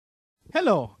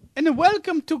Hello, and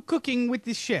welcome to Cooking with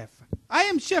the Chef. I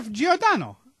am Chef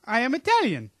Giordano. I am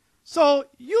Italian. So,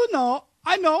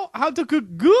 I know how to cook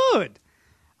good.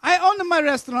 I owned my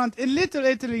restaurant in Little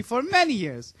Italy for many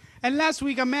years. And last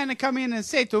week a man came in and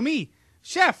said to me,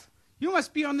 "Chef, you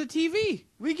must be on the TV.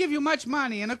 We give you much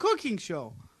money in a cooking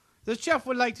show." The chef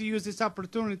would like to use this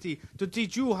opportunity to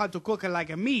teach you how to cook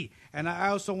like me. And I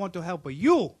also want to help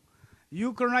you.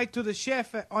 You can write to the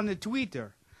chef on the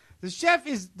Twitter. The chef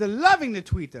is loving the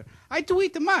Twitter. I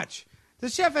tweet much. The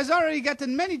chef has already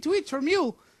gotten many tweets from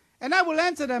you, and I will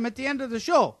answer them at the end of the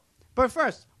show. But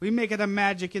first, we make it a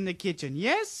magic in the kitchen,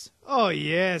 yes? Oh,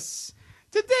 yes.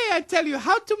 Today I tell you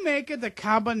how to make the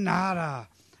carbonara.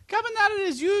 Carbonara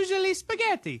is usually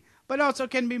spaghetti, but also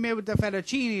can be made with the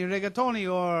fettuccine,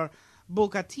 rigatoni, or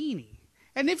bucatini.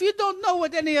 And if you don't know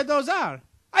what any of those are,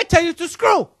 I tell you to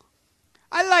screw.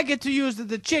 I like it to use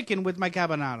the chicken with my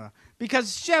carbonara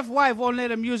because chef wife won't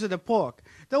let him use the pork.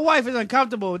 The wife is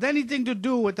uncomfortable with anything to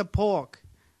do with the pork.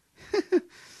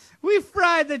 We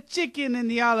fry the chicken in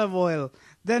the olive oil,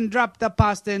 then drop the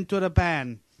pasta into the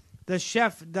pan. The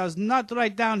chef does not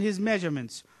write down his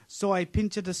measurements, so I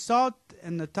pinch the salt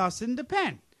and toss in the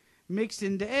pan. Mix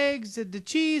in the eggs, the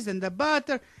cheese, and the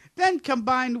butter, then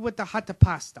combine with the hot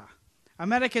pasta.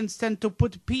 Americans tend to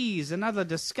put peas and other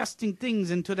disgusting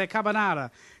things into their carbonara.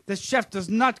 The chef does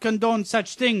not condone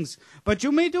such things, but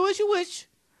you may do as you wish.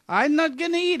 I'm not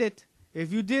going to eat it.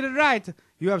 If you did it right,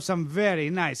 you have some very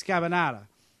nice carbonara.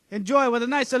 Enjoy with a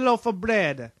nice loaf of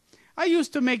bread. I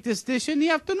used to make this dish in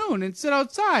the afternoon and sit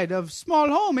outside of a small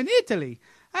home in Italy.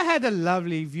 I had a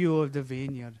lovely view of the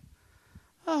vineyard.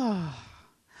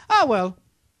 Well,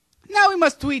 now we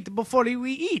must tweet before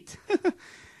we eat.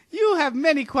 You have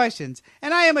many questions,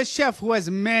 and I am a chef who has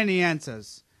many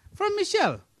answers. From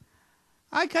Michelle.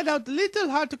 I cut out little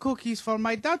hot cookies for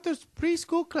my daughter's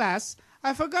preschool class.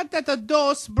 I forgot that the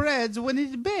dough spreads when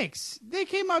it bakes. They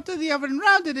came out of the oven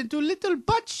rounded into little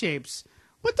butt shapes.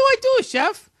 What do I do,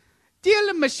 chef?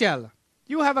 Dear Michelle,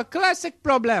 you have a classic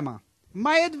problema.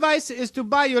 My advice is to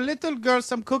buy your little girl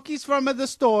some cookies from the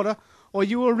store, or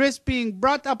you will risk being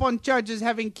brought up on charges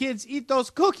having kids eat those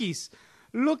cookies.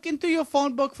 Look into your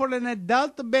phone book for an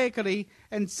adult bakery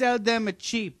and sell them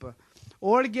cheap.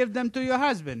 Or give them to your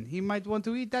husband. He might want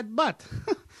to eat that butt.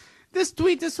 This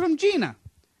tweet is from Gina.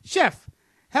 Chef,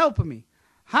 help me.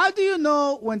 How do you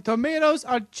know when tomatoes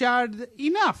are charred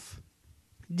enough?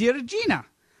 Dear Gina,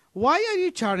 why are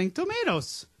you charring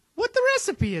tomatoes? What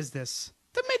recipe is this?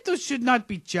 Tomatoes should not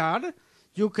be charred.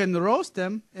 You can roast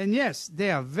them, and yes, they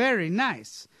are very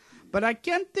nice. But I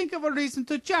can't think of a reason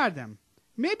to char them.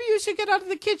 Maybe you should get out of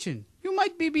the kitchen. You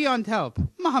might be beyond help.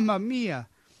 Mamma mia.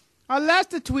 Our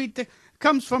last tweet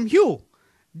comes from Hugh.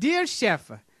 Dear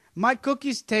Chef, my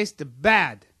cookies taste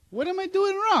bad. What am I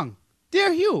doing wrong?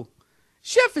 Dear Hugh,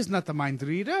 Chef is not a mind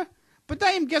reader, but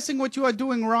I am guessing what you are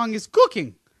doing wrong is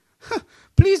cooking.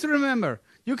 Please remember,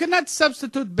 you cannot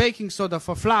substitute baking soda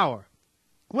for flour.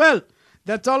 Well,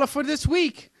 that's all for this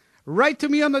week. Write to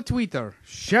me on the Twitter,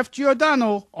 Chef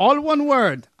Giordano, all one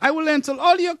word. I will answer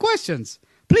all your questions.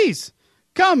 Please,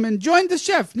 come and join the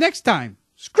chef next time.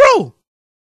 Screw!